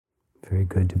Very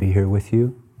good to be here with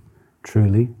you,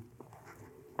 truly.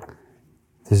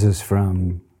 This is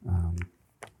from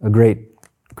a great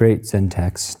Zen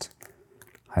text,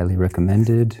 highly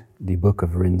recommended, the Book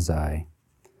of Rinzai.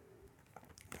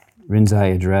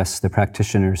 Rinzai addressed the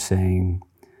practitioners saying,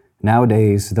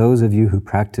 "Nowadays, those of you who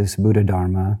practice Buddha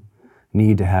Dharma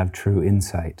need to have true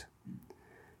insight.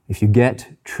 If you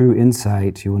get true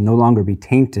insight, you will no longer be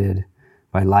tainted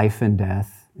by life and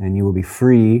death, and you will be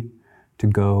free to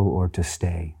go or to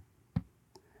stay.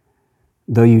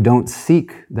 Though you don't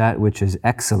seek that which is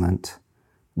excellent,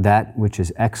 that which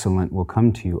is excellent will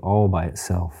come to you all by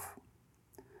itself."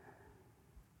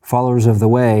 Followers of the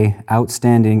way,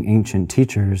 outstanding ancient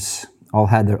teachers, all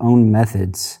had their own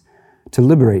methods to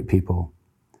liberate people.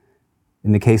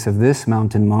 In the case of this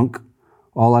mountain monk,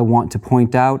 all I want to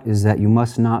point out is that you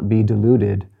must not be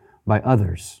deluded by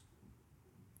others.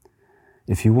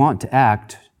 If you want to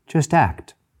act, just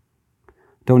act.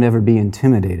 Don't ever be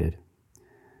intimidated.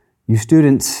 You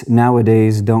students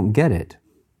nowadays don't get it.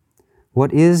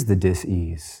 What is the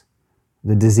dis-ease?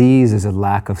 The disease is a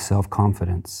lack of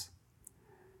self-confidence.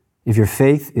 If your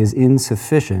faith is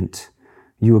insufficient,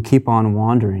 you will keep on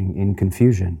wandering in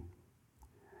confusion.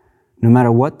 No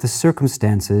matter what the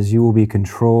circumstances, you will be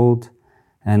controlled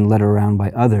and led around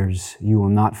by others. You will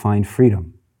not find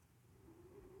freedom.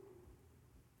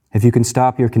 If you can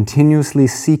stop your continuously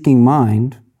seeking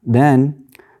mind, then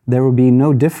there will be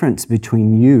no difference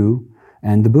between you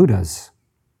and the Buddhas.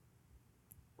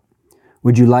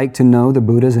 Would you like to know the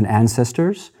Buddhas and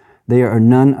ancestors? They are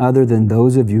none other than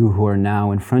those of you who are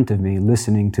now in front of me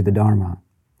listening to the Dharma.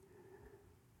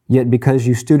 Yet because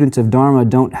you students of Dharma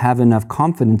don't have enough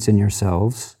confidence in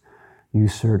yourselves, you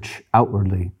search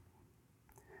outwardly.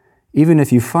 Even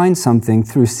if you find something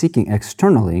through seeking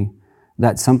externally,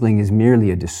 that something is merely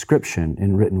a description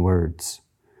in written words.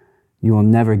 You will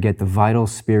never get the vital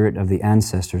spirit of the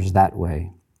ancestors that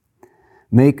way.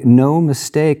 Make no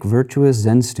mistake, virtuous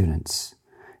Zen students.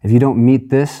 If you don't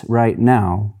meet this right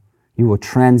now, you will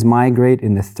transmigrate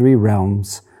in the 3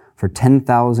 realms for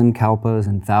 10,000 kalpas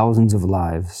and thousands of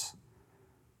lives,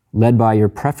 led by your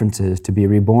preferences to be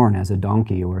reborn as a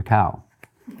donkey or a cow.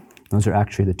 Those are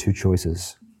actually the 2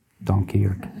 choices, donkey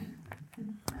or cow.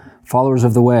 Followers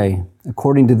of the way,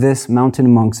 according to this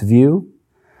mountain monk's view,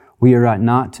 we are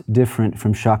not different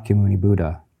from Shakyamuni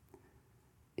Buddha.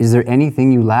 Is there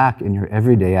anything you lack in your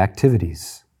everyday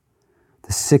activities?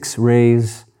 The 6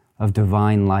 rays of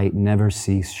divine light never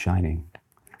cease shining.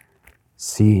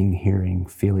 Seeing, hearing,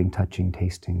 feeling, touching,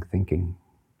 tasting, thinking.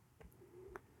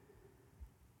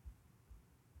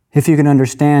 If you can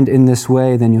understand in this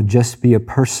way, then you'll just be a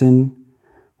person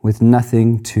with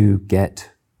nothing to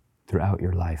get throughout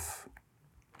your life.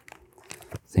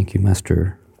 Thank you,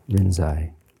 Master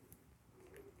Rinzai.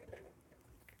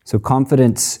 So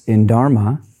confidence in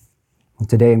Dharma. Well,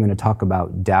 today I'm going to talk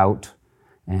about doubt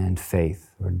and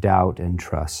faith, or doubt and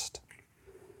trust.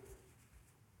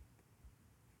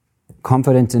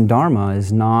 Confidence in Dharma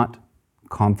is not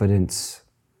confidence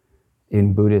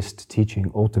in Buddhist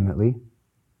teaching ultimately,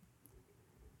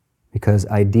 because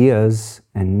ideas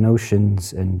and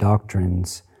notions and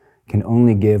doctrines can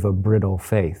only give a brittle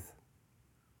faith.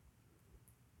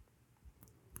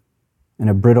 And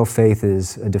a brittle faith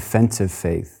is a defensive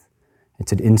faith.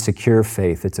 It's an insecure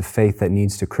faith. It's a faith that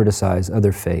needs to criticize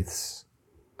other faiths.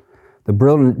 The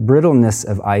brittleness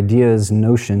of ideas,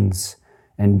 notions,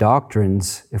 and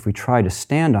doctrines, if we try to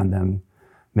stand on them,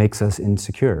 makes us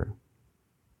insecure.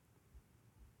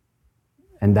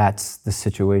 And that's the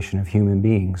situation of human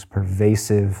beings,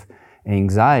 pervasive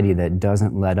anxiety that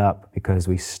doesn't let up because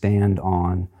we stand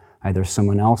on either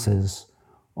someone else's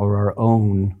or our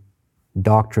own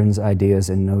doctrines, ideas,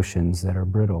 and notions that are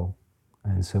brittle.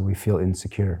 And so we feel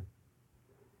insecure.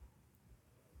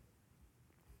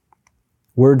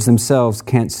 Words themselves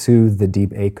can't soothe the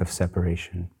deep ache of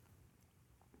separation.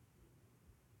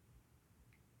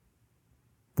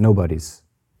 Nobody's.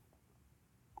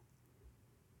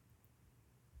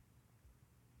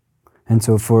 And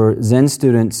so for Zen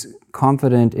students,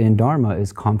 confident in Dharma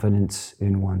is confidence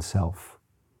in oneself.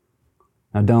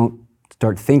 Now don't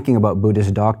start thinking about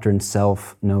Buddhist doctrine,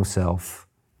 self, no self.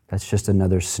 That's just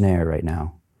another snare right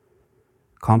now.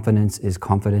 Confidence is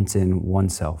confidence in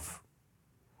oneself.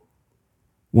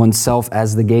 Oneself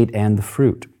as the gate and the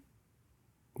fruit.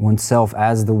 Oneself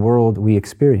as the world we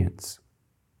experience.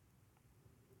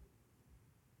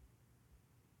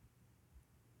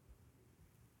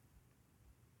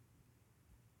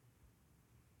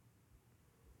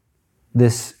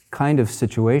 This kind of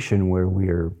situation where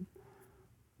we're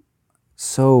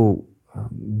so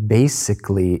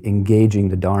basically engaging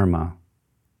the Dharma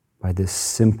by this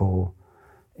simple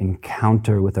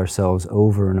encounter with ourselves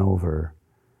over and over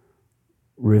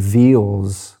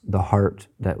reveals the heart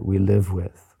that we live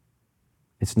with.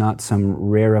 It's not some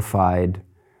rarefied,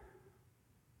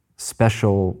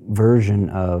 special version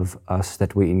of us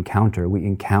that we encounter. We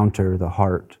encounter the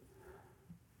heart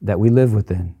that we live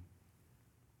within.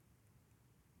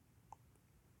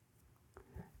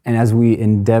 And as we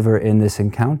endeavor in this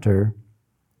encounter,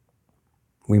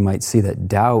 we might see that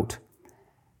doubt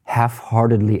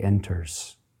half-heartedly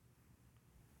enters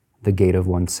the gate of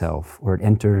oneself, or it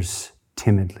enters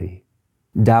timidly.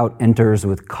 Doubt enters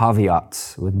with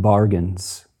caveats, with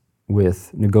bargains,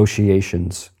 with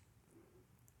negotiations.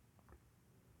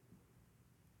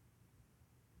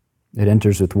 It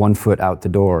enters with one foot out the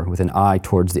door, with an eye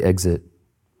towards the exit.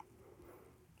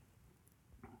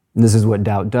 And this is what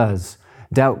doubt does.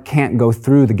 Doubt can't go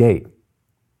through the gate.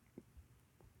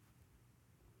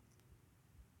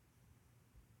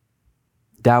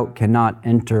 Doubt cannot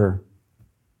enter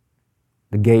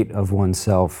the gate of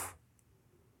oneself.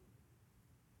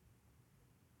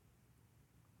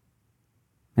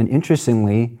 And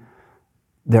interestingly,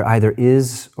 there either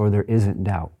is or there isn't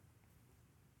doubt.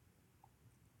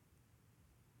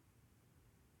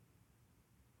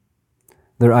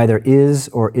 There either is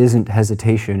or isn't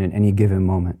hesitation in any given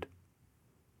moment.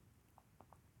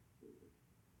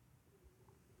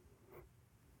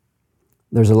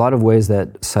 There's a lot of ways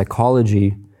that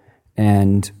psychology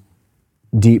and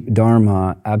deep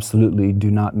Dharma absolutely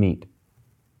do not meet.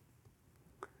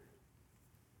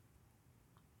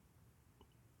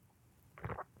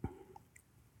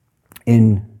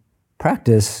 In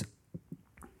practice,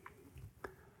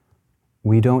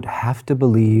 we don't have to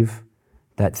believe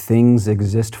that things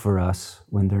exist for us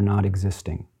when they're not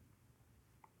existing.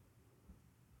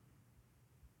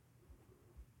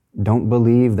 Don't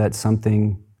believe that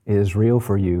something is real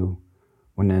for you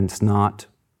when it's not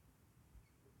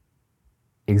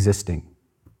existing.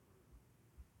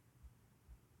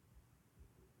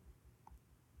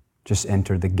 Just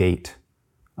enter the gate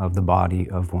of the body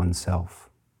of oneself.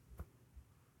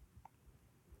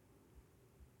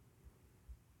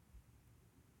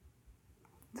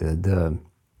 The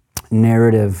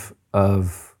narrative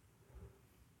of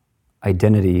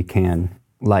identity can,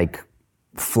 like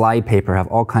flypaper, have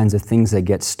all kinds of things that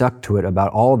get stuck to it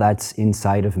about all that's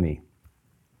inside of me.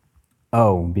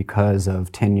 Oh, because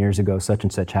of 10 years ago such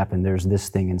and such happened, there's this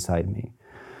thing inside me.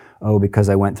 Oh, because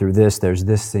I went through this, there's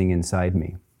this thing inside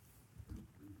me.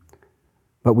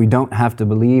 But we don't have to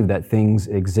believe that things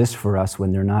exist for us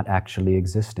when they're not actually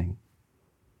existing.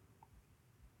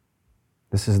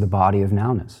 This is the body of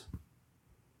nowness.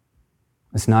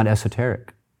 It's not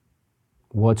esoteric.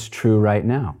 What's true right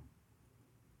now?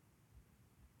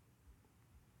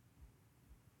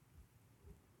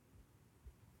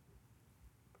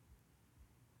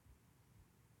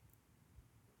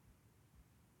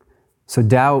 So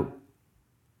doubt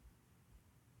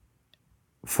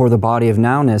for the body of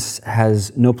nowness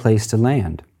has no place to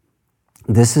land.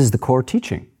 This is the core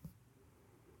teaching.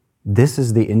 This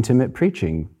is the intimate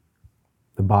preaching,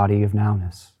 the body of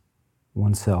nowness,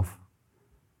 oneself.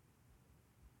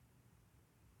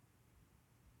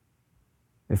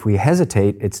 If we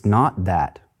hesitate, it's not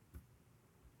that,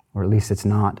 or at least it's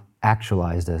not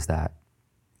actualized as that.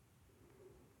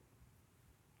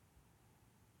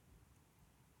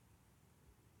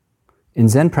 In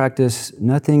Zen practice,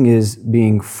 nothing is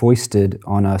being foisted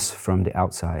on us from the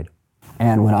outside.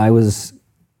 And when I was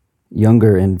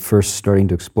younger and first starting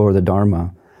to explore the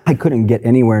Dharma, I couldn't get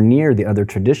anywhere near the other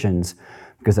traditions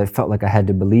because I felt like I had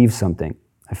to believe something.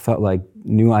 I felt like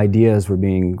new ideas were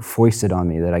being foisted on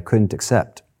me that I couldn't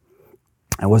accept.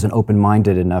 I wasn't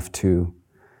open-minded enough to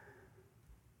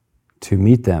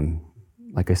meet them.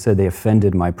 Like I said, they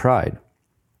offended my pride.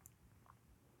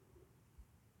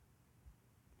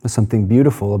 Something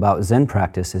beautiful about Zen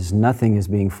practice is nothing is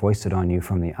being foisted on you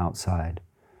from the outside.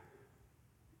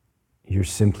 You're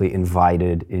simply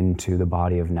invited into the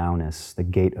body of nowness, the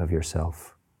gate of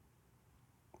yourself.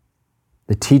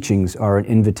 The teachings are an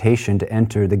invitation to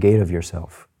enter the gate of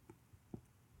yourself.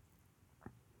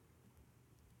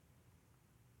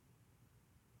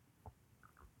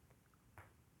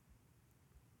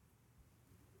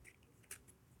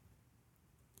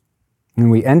 And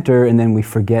we enter and then we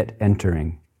forget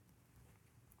entering.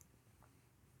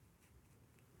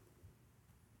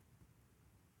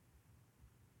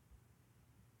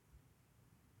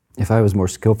 If I was more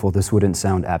skillful, this wouldn't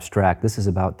sound abstract. This is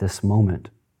about this moment.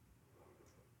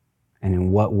 And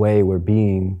in what way we're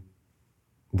being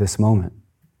this moment.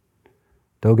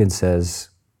 Dogen says,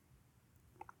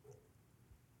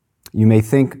 You may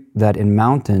think that in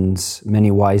mountains,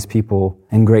 many wise people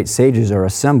and great sages are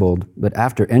assembled, but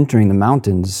after entering the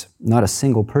mountains, not a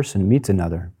single person meets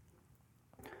another.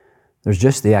 There's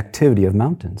just the activity of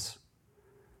mountains.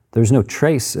 There's no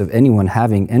trace of anyone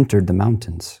having entered the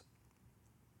mountains.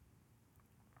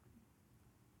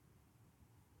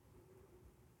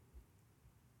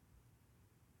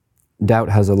 Doubt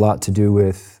has a lot to do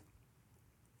with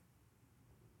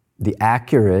the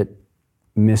accurate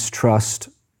mistrust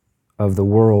of the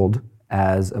world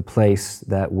as a place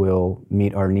that will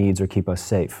meet our needs or keep us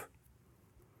safe.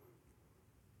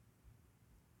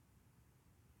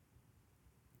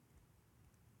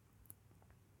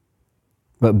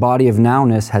 But body of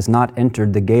nowness has not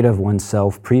entered the gate of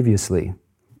oneself previously.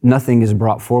 Nothing is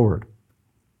brought forward.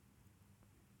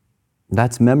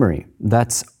 That's memory.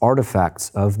 That's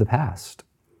artifacts of the past.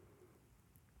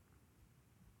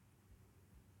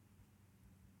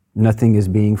 Nothing is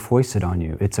being foisted on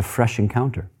you. It's a fresh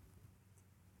encounter.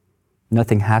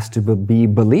 Nothing has to be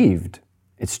believed.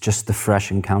 It's just the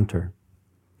fresh encounter.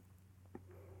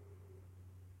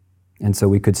 And so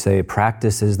we could say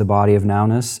practice is the body of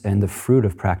nowness and the fruit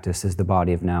of practice is the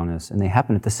body of nowness, and they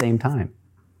happen at the same time.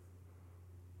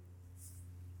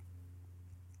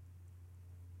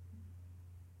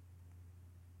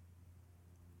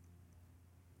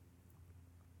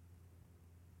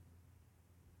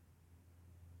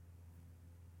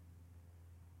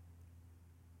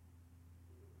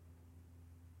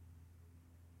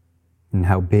 And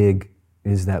how big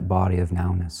is that body of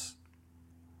nowness?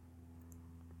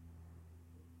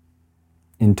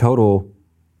 In total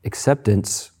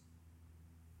acceptance,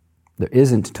 there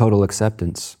isn't total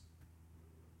acceptance.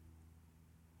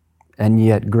 And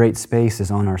yet great space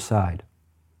is on our side.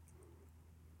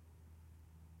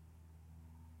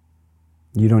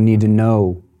 You don't need to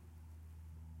know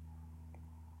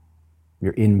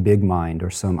you're in big mind or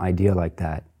some idea like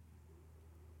that.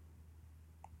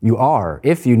 You are.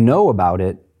 If you know about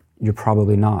it, you're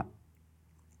probably not.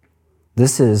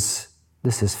 This is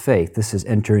faith. This is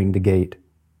entering the gate,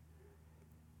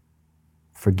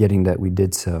 forgetting that we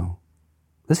did so.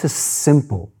 This is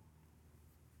simple.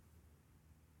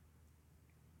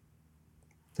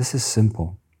 This is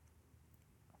simple.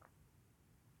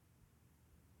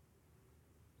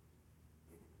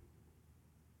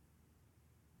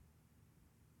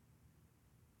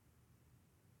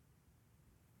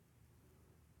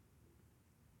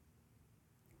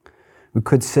 We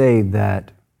could say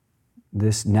that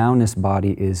this nowness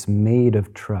body is made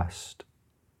of trust.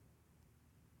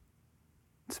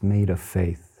 It's made of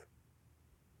faith.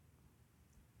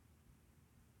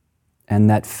 And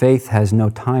that faith has no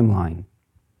timeline.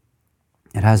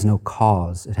 It has no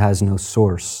cause. It has no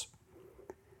source.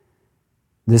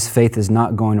 This faith is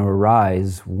not going to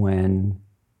arise when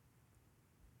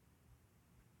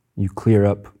you clear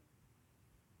up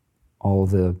all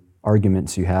the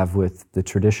arguments you have with the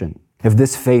tradition. If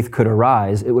this faith could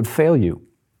arise, it would fail you.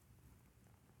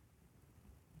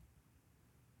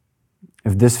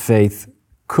 If this faith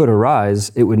could arise,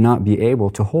 it would not be able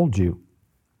to hold you.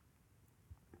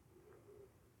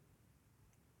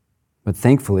 But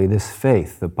thankfully, this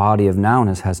faith, the body of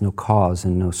nowness, has no cause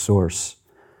and no source.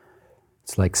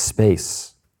 It's like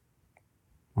space,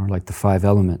 or like the five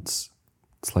elements.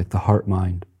 It's like the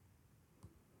heart-mind.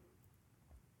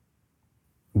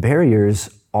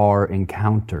 Barriers are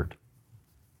encountered.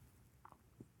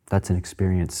 That's an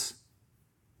experience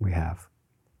we have.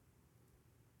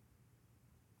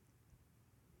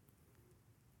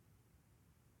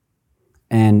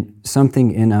 And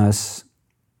something in us,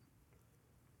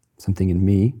 something in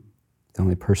me, the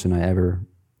only person I ever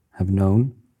have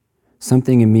known,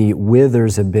 something in me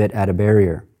withers a bit at a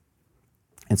barrier.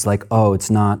 It's like, oh, it's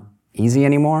not easy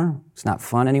anymore. It's not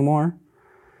fun anymore.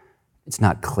 It's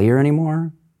not clear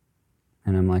anymore.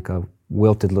 And I'm like a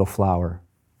wilted little flower.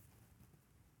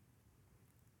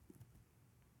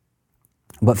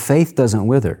 But faith doesn't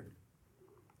wither.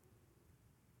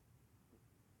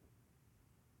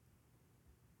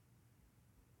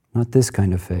 Not this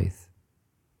kind of faith.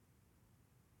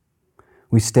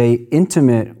 We stay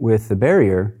intimate with the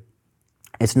barrier.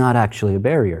 It's not actually a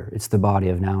barrier. It's the body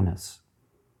of nowness.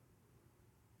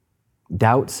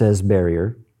 Doubt says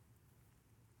barrier.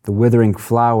 The withering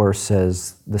flower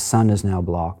says the sun is now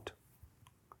blocked.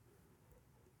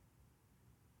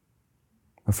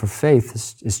 But for faith,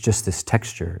 it's just this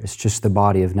texture. It's just the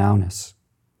body of nowness.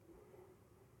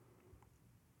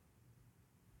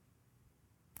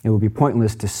 It would be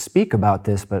pointless to speak about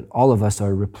this, but all of us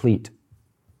are replete.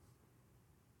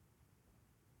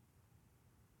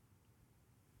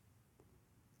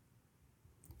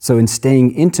 So in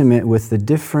staying intimate with the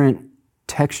different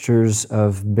textures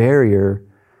of barrier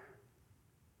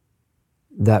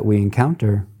that we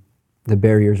encounter, the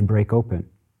barriers break open.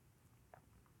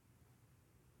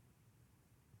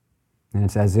 And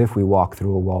it's as if we walk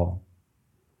through a wall.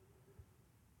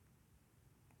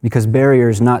 Because barrier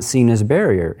is not seen as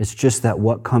barrier. It's just that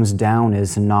what comes down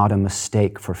is not a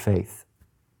mistake for faith.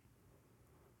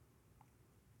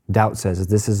 Doubt says,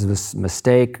 this is a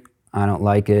mistake, I don't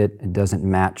like it, it doesn't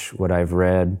match what I've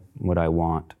read, what I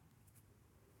want.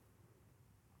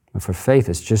 But for faith,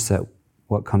 it's just that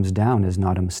what comes down is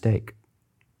not a mistake.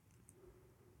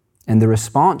 And the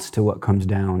response to what comes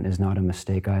down is not a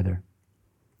mistake either.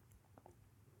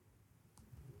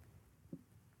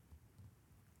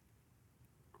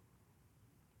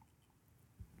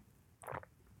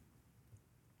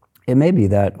 It may be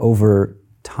that over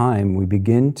time we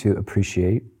begin to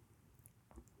appreciate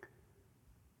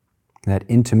that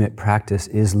intimate practice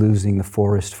is losing the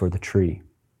forest for the tree.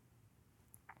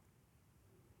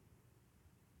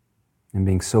 And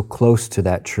being so close to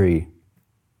that tree,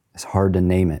 it's hard to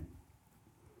name it.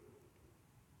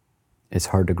 It's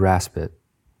hard to grasp it.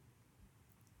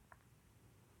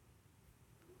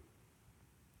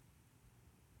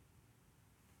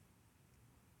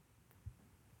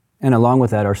 And along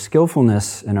with that, our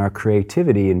skillfulness and our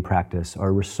creativity in practice,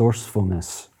 our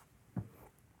resourcefulness.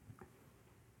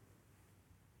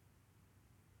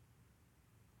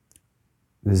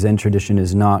 The Zen tradition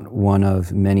is not one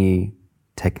of many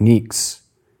techniques,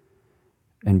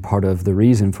 and part of the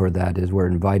reason for that is we're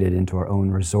invited into our own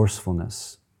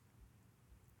resourcefulness.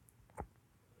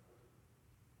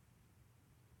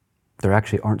 There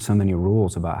actually aren't so many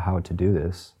rules about how to do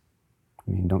this.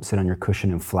 I mean, don't sit on your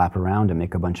cushion and flap around and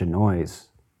make a bunch of noise.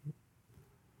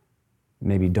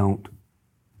 Maybe don't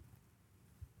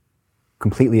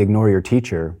completely ignore your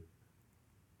teacher,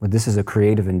 but this is a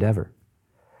creative endeavor.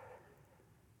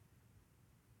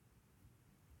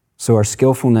 So our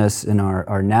skillfulness and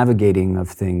our navigating of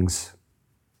things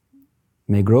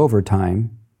may grow over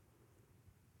time,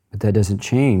 but that doesn't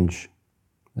change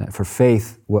that for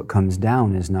faith, what comes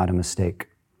down is not a mistake.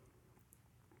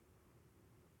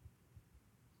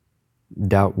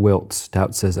 Doubt wilts.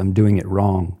 Doubt says, I'm doing it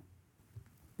wrong.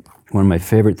 One of my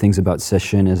favorite things about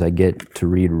sesshin is I get to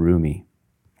read Rumi.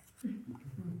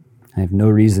 I have no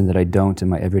reason that I don't in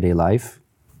my everyday life.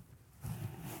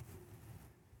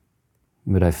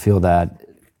 But I feel that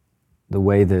the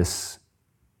way this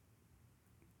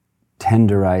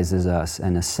tenderizes us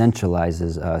and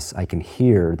essentializes us, I can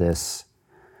hear this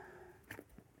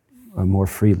more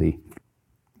freely.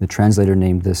 The translator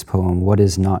named this poem, What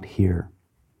Is Not Here?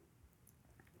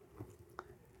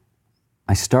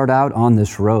 I start out on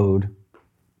this road,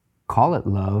 call it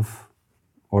love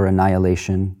or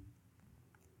annihilation.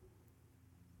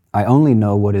 I only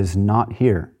know what is not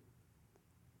here.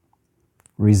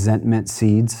 Resentment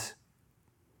seeds,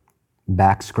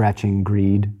 back-scratching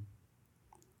greed,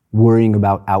 worrying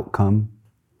about outcome,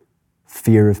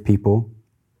 fear of people.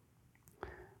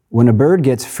 When a bird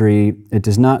gets free, it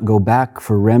does not go back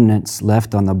for remnants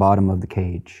left on the bottom of the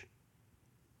cage.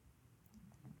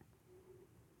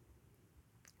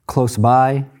 Close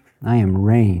by, I am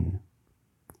rain.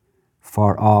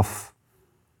 Far off,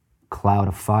 cloud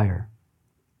of fire.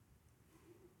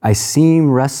 I seem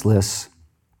restless,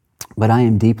 but I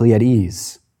am deeply at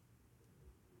ease.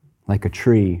 Like a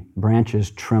tree,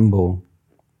 branches tremble,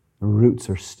 the roots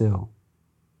are still.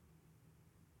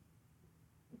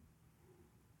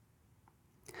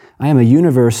 I am a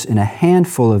universe in a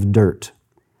handful of dirt,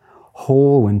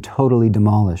 whole when totally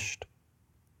demolished.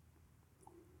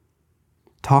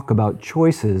 Talk about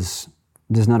choices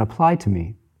does not apply to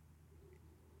me.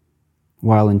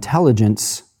 While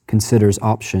intelligence considers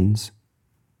options.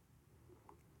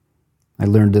 I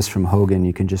learned this from Hogan.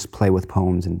 You can just play with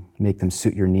poems and make them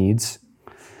suit your needs.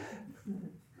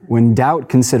 When doubt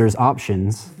considers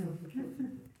options,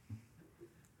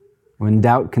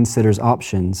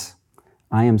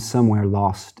 I am somewhere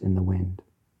lost in the wind.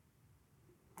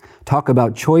 Talk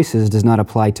about choices does not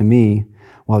apply to me.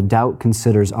 While doubt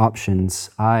considers options,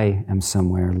 I am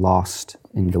somewhere lost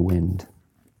in the wind.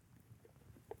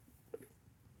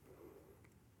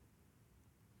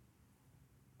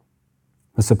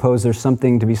 But suppose there's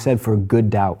something to be said for good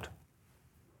doubt.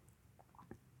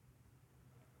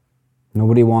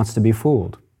 Nobody wants to be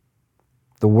fooled.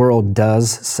 The world does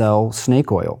sell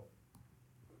snake oil.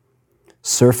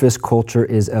 Surface culture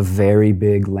is a very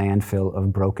big landfill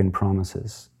of broken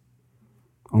promises,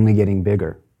 only getting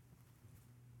bigger.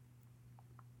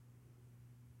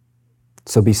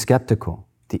 So be skeptical.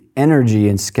 The energy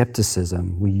in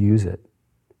skepticism, we use it.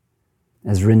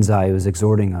 As Rinzai was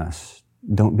exhorting us,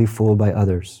 don't be fooled by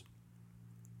others.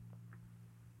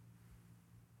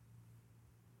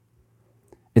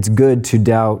 It's good to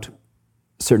doubt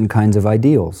certain kinds of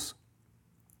ideals.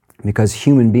 Because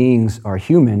human beings are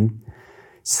human,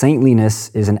 saintliness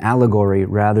is an allegory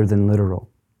rather than literal.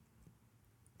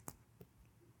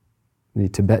 The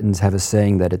Tibetans have a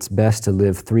saying that it's best to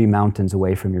live 3 mountains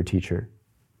away from your teacher.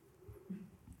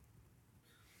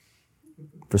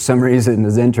 For some reason,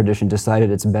 the Zen tradition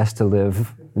decided it's best to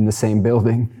live in the same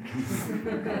building.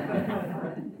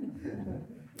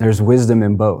 There's wisdom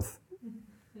in both.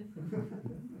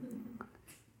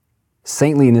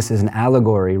 Saintliness is an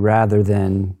allegory rather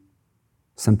than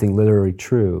something literally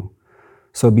true.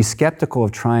 So be skeptical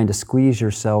of trying to squeeze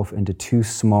yourself into too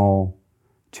small,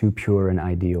 too pure an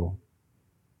ideal.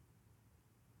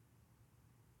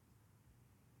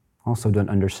 Also, don't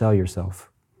undersell yourself.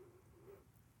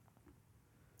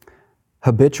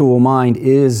 Habitual mind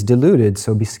is deluded,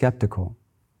 so be skeptical.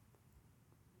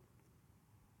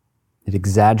 It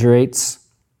exaggerates,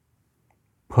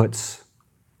 puts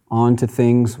onto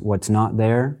things what's not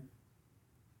there.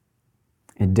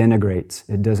 It denigrates.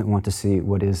 It doesn't want to see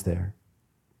what is there.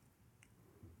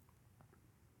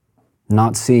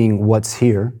 Not seeing what's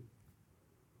here,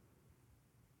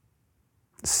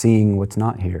 seeing what's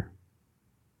not here.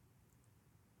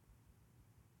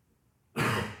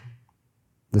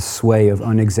 The sway of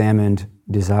unexamined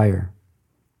desire.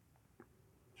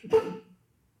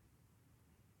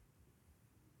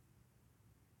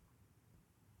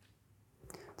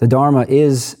 The Dharma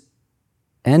is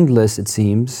endless, it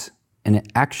seems, and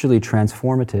actually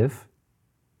transformative.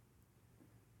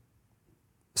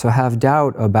 So have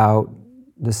doubt about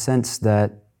the sense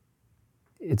that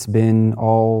it's been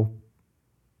all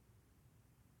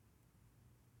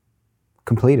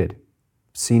completed.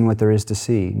 Seen what there is to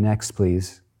see. Next,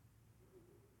 please.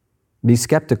 Be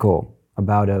skeptical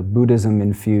about a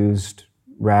Buddhism-infused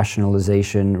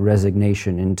rationalization,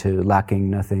 resignation into lacking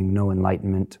nothing, no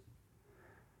enlightenment.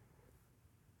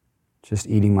 Just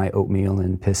eating my oatmeal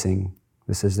and pissing.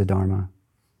 This is the Dharma.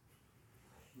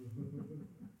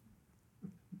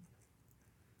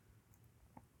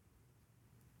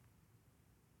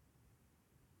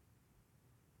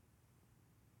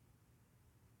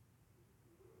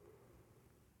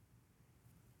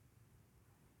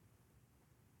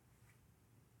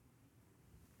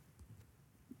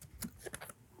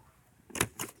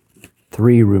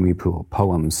 Three Rumi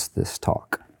poems this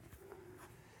talk.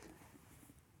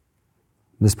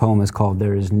 This poem is called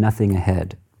There Is Nothing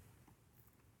Ahead.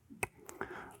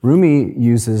 Rumi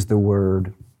uses the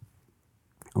word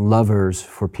lovers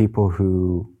for people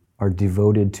who are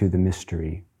devoted to the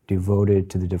mystery, devoted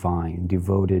to the divine,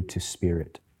 devoted to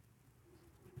spirit.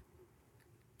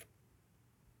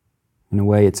 In a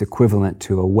way, it's equivalent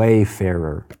to a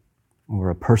wayfarer or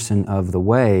a person of the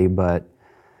way, but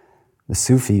the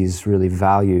Sufis really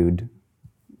valued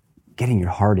getting your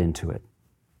heart into it.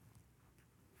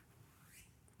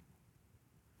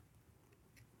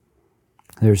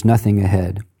 There's nothing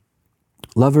ahead.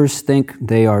 Lovers think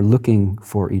they are looking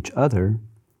for each other,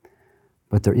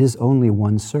 but there is only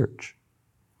one search.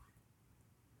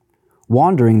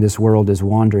 Wandering this world is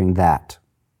wandering that,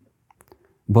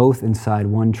 both inside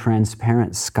one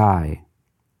transparent sky.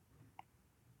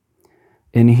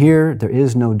 In here, there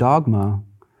is no dogma,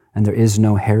 and there is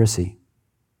no heresy.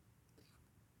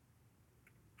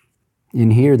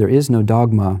 In here, there is no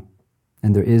dogma,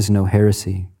 and there is no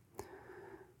heresy.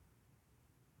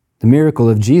 The miracle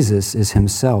of Jesus is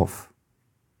himself,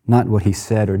 not what he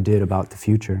said or did about the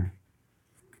future.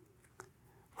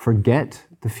 Forget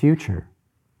the future.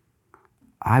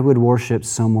 I would worship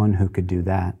someone who could do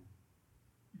that.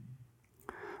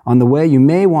 On the way, you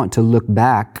may want to look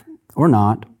back or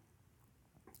not,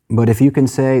 but if you can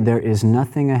say there is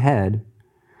nothing ahead,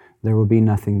 there will be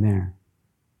nothing there.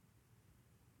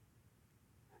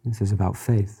 This is about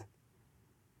faith.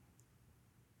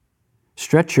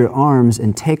 Stretch your arms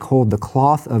and take hold the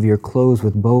cloth of your clothes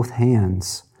with both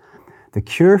hands. The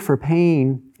cure for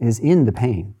pain is in the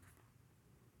pain.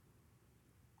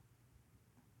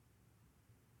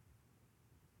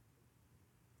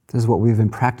 This is what we've been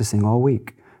practicing all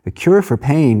week. The cure for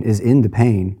pain is in the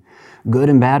pain. Good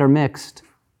and bad are mixed.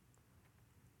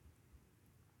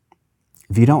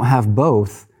 If you don't have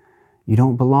both, you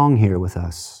don't belong here with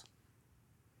us.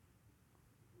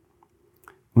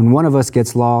 When one of us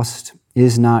gets lost,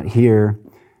 is not here,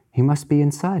 he must be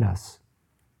inside us.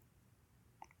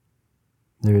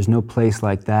 There is no place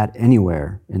like that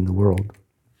anywhere in the world.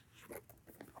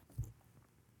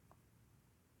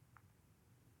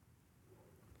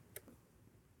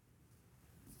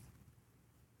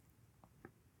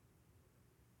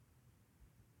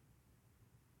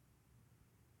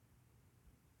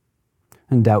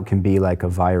 And doubt can be like a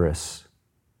virus.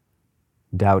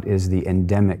 Doubt is the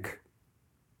endemic.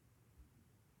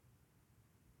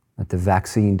 That the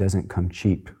vaccine doesn't come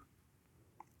cheap.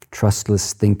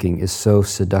 Trustless thinking is so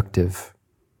seductive.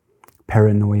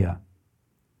 Paranoia.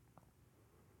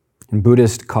 In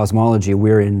Buddhist cosmology,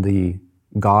 we're in the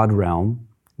God realm,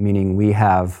 meaning we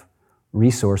have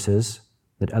resources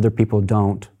that other people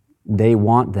don't. They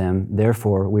want them,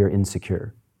 therefore we're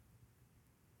insecure.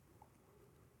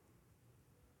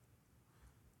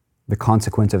 The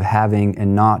consequence of having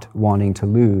and not wanting to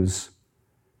lose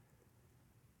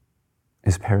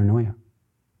is paranoia.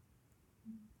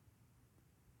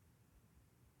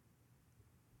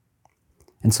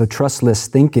 And so trustless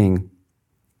thinking,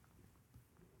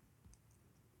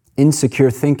 insecure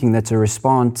thinking that's a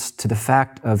response to the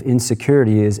fact of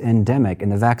insecurity is endemic,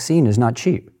 and the vaccine is not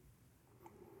cheap.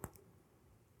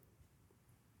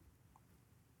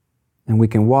 And we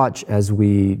can watch as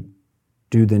we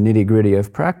do the nitty-gritty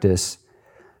of practice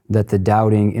that the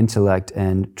doubting intellect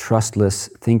and trustless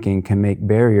thinking can make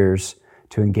barriers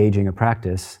to engaging a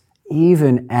practice,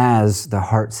 even as the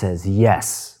heart says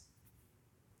yes.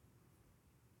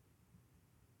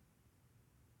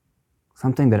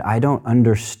 Something that I don't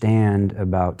understand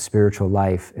about spiritual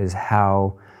life is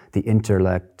how the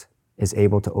intellect is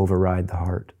able to override the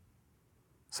heart.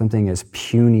 Something as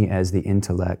puny as the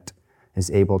intellect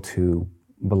is able to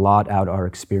blot out our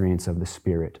experience of the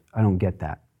spirit. I don't get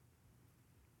that.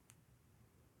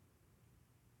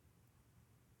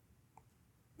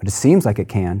 But it seems like it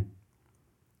can.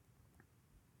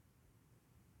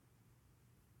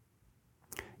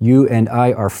 You and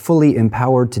I are fully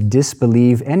empowered to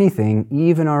disbelieve anything,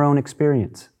 even our own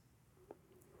experience.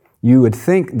 You would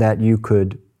think that you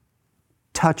could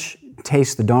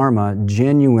taste the Dharma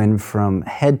genuine from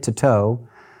head to toe,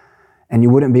 and you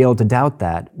wouldn't be able to doubt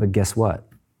that, but guess what?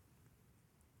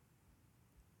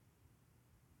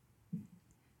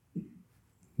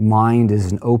 Mind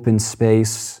is an open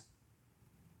space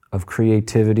of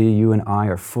creativity. You and I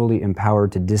are fully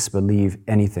empowered to disbelieve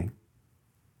anything.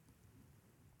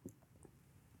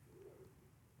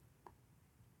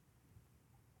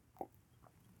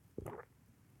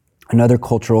 Another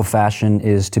cultural fashion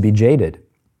is to be jaded.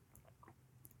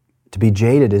 To be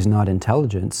jaded is not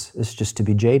intelligence, it's just to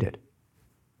be jaded.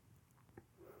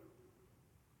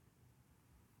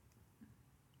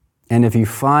 And if you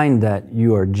find that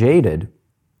you are jaded,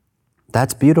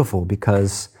 that's beautiful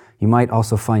because you might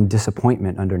also find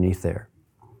disappointment underneath there.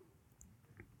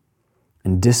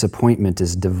 And disappointment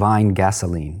is divine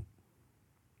gasoline.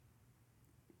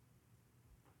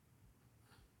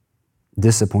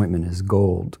 Disappointment is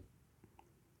gold.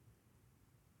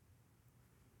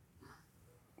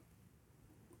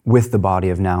 With the body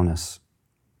of nowness.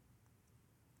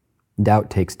 Doubt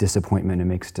takes disappointment and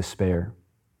makes despair.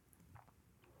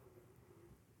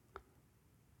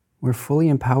 We're fully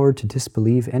empowered to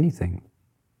disbelieve anything.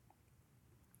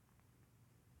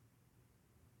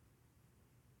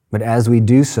 But as we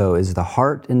do so, is the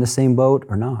heart in the same boat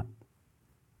or not?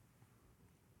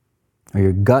 Are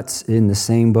your guts in the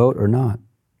same boat or not?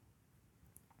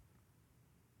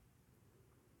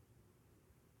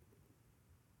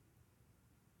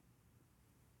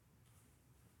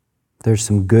 There's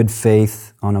some good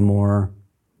faith on a more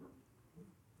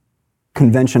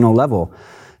conventional level.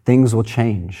 Things will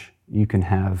change. You can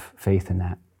have faith in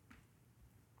that.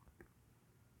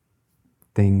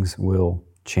 Things will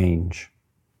change.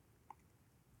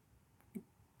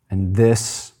 And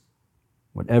this,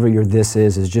 whatever your this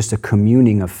is just a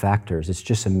communing of factors. It's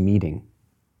just a meeting.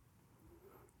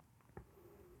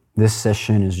 This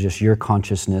session is just your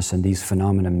consciousness and these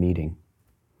phenomena meeting.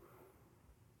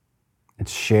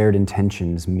 It's shared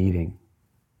intentions meeting.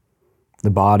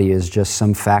 The body is just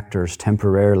some factors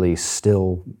temporarily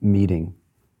still meeting.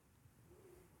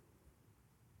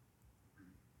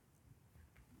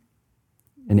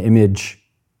 An image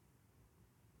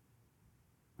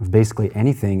of basically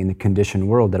anything in the conditioned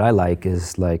world that I like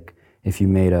is like if you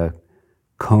made a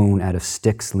cone out of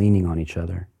sticks leaning on each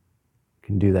other. You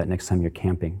can do that next time you're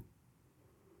camping.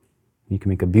 You can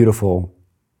make a beautiful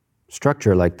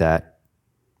structure like that.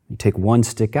 You take one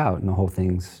stick out and the whole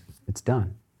it's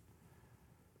done.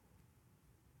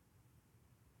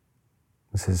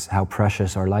 This is how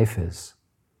precious our life is.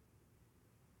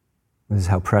 This is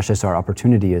how precious our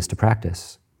opportunity is to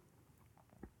practice.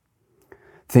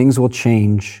 Things will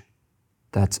change.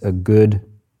 That's a good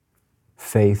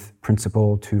faith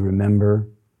principle to remember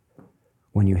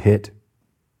when you hit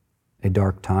a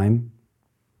dark time.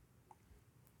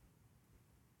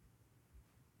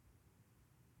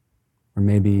 Or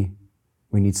maybe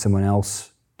we need someone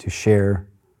else to share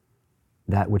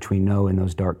that which we know in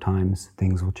those dark times.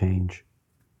 Things will change.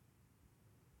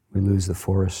 We lose the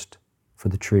forest for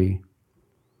the tree.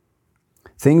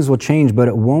 Things will change, but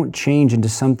it won't change into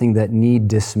something that need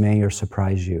dismay or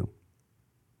surprise you.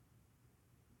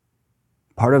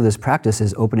 Part of this practice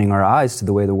is opening our eyes to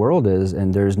the way the world is,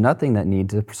 and there's nothing that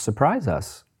needs to surprise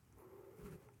us.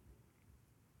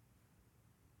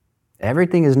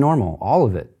 Everything is normal, all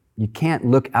of it. You can't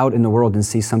look out in the world and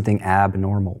see something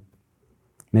abnormal.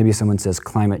 Maybe someone says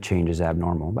climate change is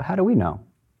abnormal, but how do we know?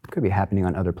 It could be happening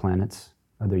on other planets,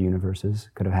 other universes.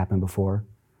 Could have happened before.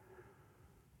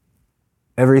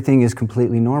 Everything is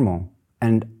completely normal.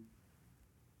 And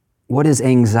what is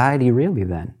anxiety really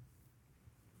then?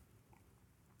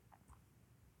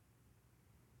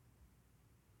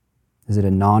 Is it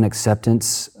a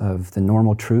non-acceptance of the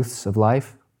normal truths of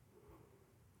life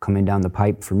coming down the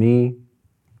pipe for me,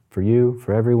 for you,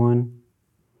 for everyone?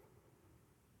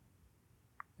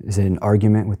 Is it an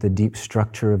argument with the deep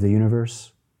structure of the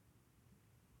universe?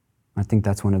 I think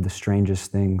that's one of the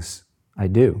strangest things I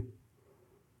do.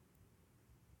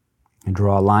 I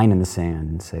draw a line in the sand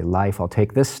and say, life, I'll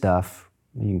take this stuff,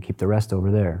 you can keep the rest over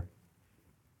there.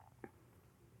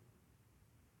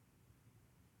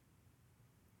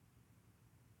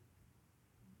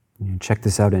 You check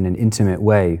this out in an intimate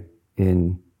way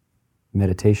in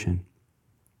meditation.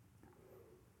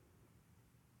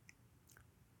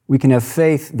 We can have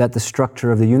faith that the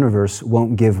structure of the universe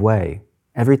won't give way.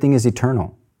 Everything is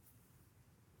eternal.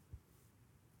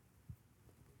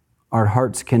 Our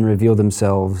hearts can reveal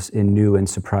themselves in new and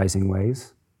surprising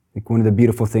ways. Like one of the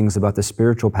beautiful things about the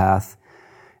spiritual path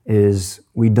is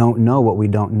we don't know what we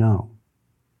don't know.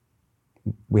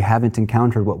 We haven't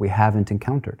encountered what we haven't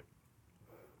encountered.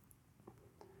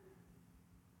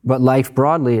 But life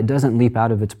broadly, it doesn't leap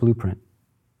out of its blueprint.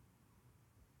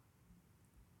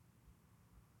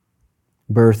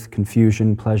 Birth,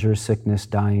 confusion, pleasure, sickness,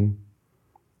 dying.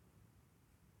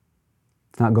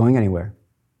 It's not going anywhere.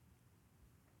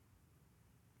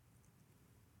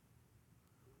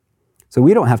 So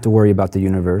we don't have to worry about the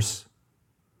universe.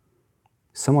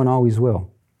 Someone always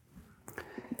will.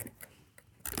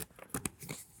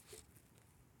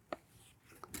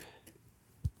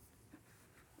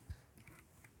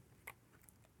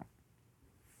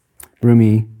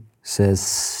 Rumi says,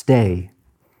 stay.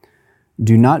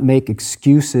 Do not make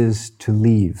excuses to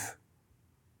leave.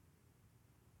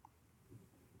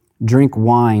 Drink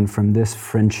wine from this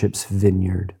friendship's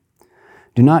vineyard.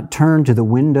 Do not turn to the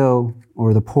window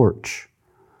or the porch.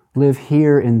 Live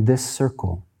here in this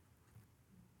circle.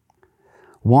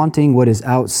 Wanting what is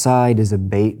outside is a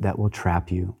bait that will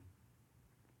trap you.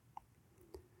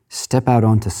 Step out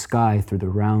onto sky through the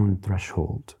round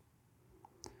threshold.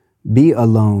 Be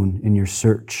alone in your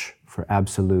search for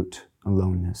absolute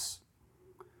aloneness.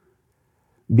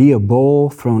 Be a bowl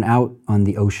thrown out on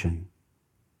the ocean.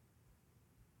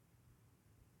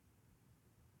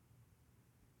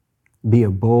 Be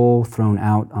a bowl thrown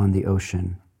out on the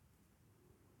ocean.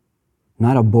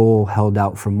 Not a bowl held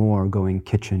out for more going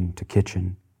kitchen to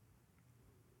kitchen.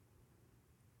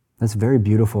 That's very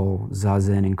beautiful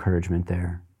Zazen encouragement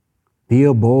there. Be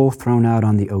a bowl thrown out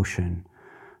on the ocean.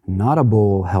 Not a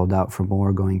bowl held out for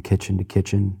more going kitchen to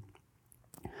kitchen.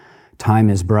 Time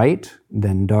is bright,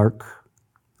 then dark,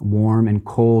 warm and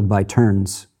cold by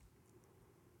turns.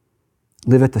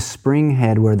 Live at the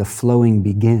springhead where the flowing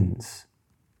begins.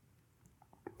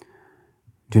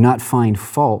 Do not find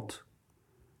fault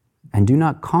and do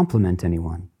not compliment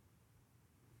anyone.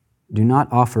 Do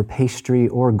not offer pastry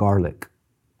or garlic.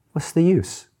 What's the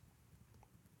use?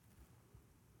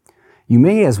 You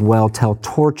may as well tell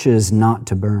torches not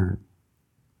to burn.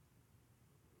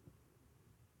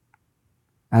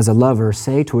 As a lover,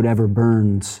 say to whatever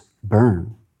burns,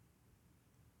 burn.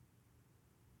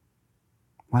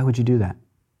 Why would you do that?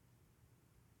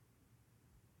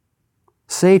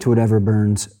 Say to whatever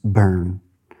burns, burn,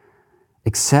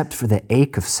 except for the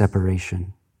ache of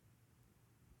separation.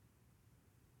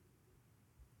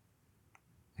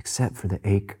 Except for the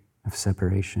ache of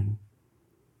separation.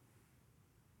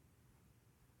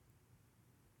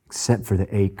 Except for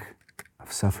the ache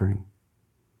of suffering.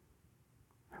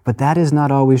 But that is not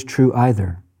always true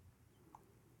either.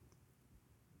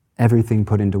 Everything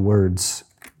put into words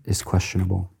is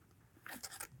questionable.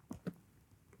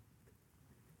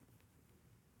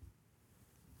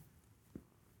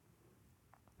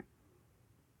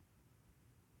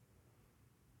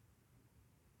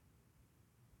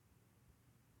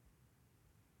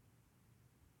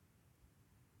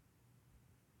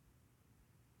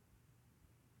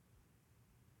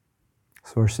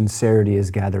 So our sincerity is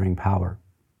gathering power.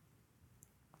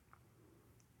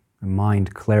 The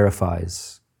mind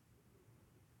clarifies,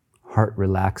 heart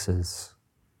relaxes.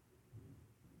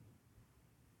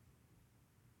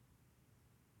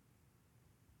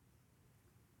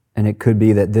 And it could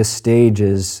be that this stage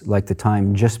is like the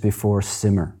time just before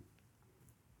simmer.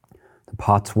 The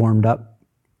pot's warmed up.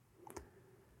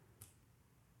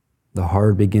 The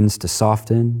hard begins to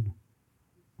soften,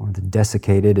 or the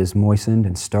desiccated is moistened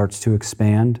and starts to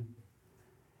expand.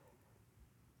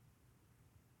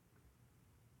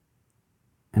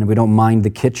 And if we don't mind the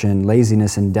kitchen,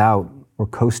 laziness and doubt or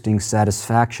coasting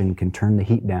satisfaction can turn the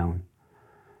heat down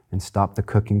and stop the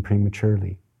cooking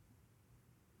prematurely.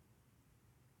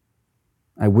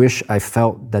 I wish I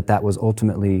felt that that was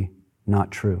ultimately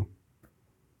not true.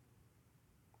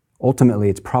 Ultimately,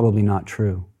 it's probably not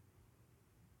true.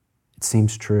 It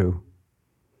seems true.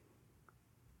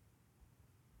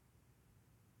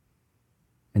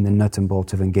 In the nuts and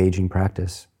bolts of engaging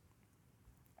practice.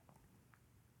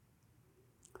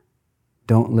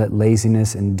 Don't let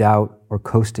laziness and doubt or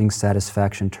coasting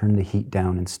satisfaction turn the heat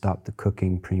down and stop the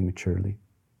cooking prematurely.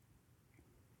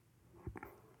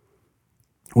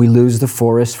 We lose the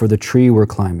forest for the tree we're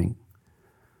climbing.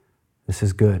 This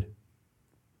is good.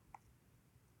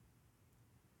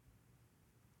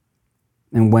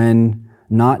 And when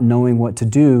not knowing what to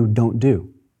do, don't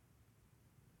do.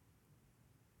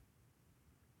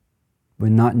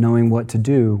 When not knowing what to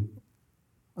do,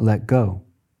 let go.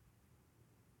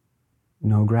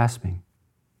 No grasping.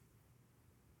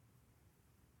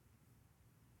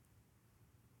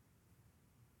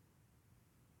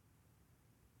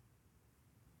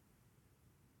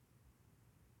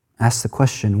 Ask the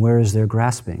question, where is there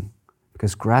grasping?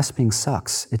 Because grasping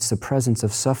sucks. It's the presence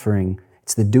of suffering.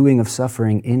 It's the doing of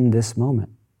suffering in this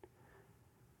moment.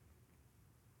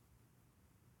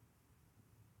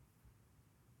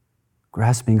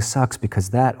 Grasping sucks because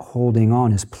that holding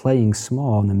on is playing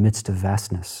small in the midst of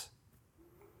vastness.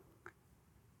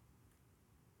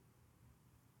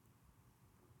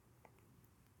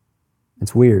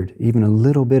 It's weird. Even a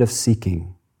little bit of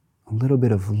seeking, a little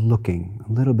bit of looking,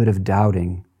 a little bit of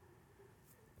doubting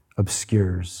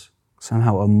obscures.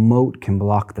 Somehow a moat can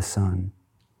block the sun.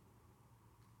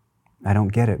 I don't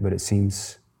get it, but it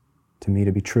seems to me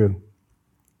to be true.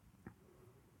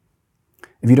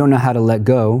 If you don't know how to let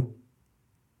go,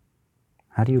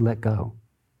 how do you let go?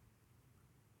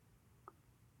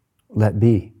 Let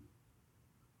be.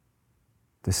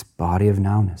 This body of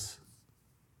nowness.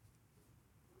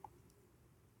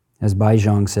 As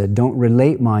Baizhang said, don't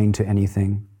relate mind to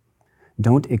anything.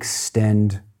 Don't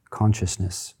extend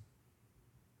consciousness.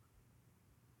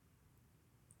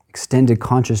 Extended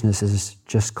consciousness is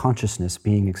just consciousness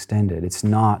being extended. It's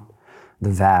not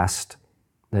the vast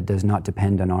that does not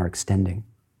depend on our extending.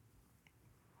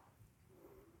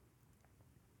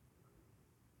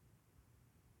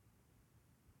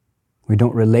 We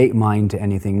don't relate mind to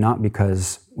anything, not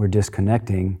because we're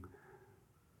disconnecting,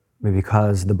 but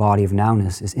because the body of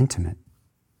nowness is intimate.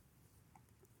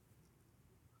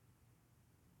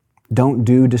 Don't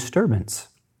do disturbance.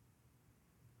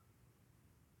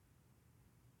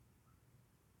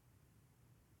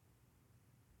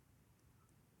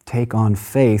 Take on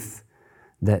faith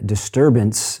that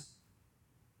disturbance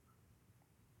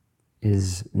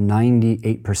is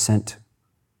 98%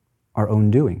 our own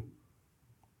doing.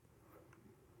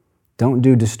 Don't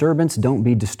do disturbance, don't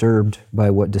be disturbed by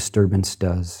what disturbance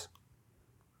does.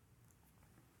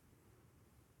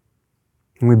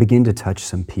 And we begin to touch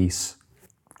some peace.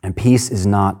 And peace is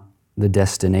not the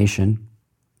destination.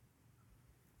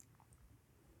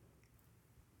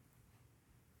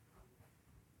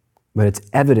 But it's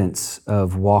evidence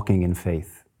of walking in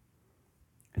faith.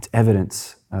 It's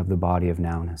evidence of the body of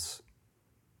nowness.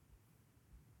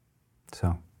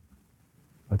 So,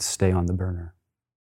 let's stay on the burner.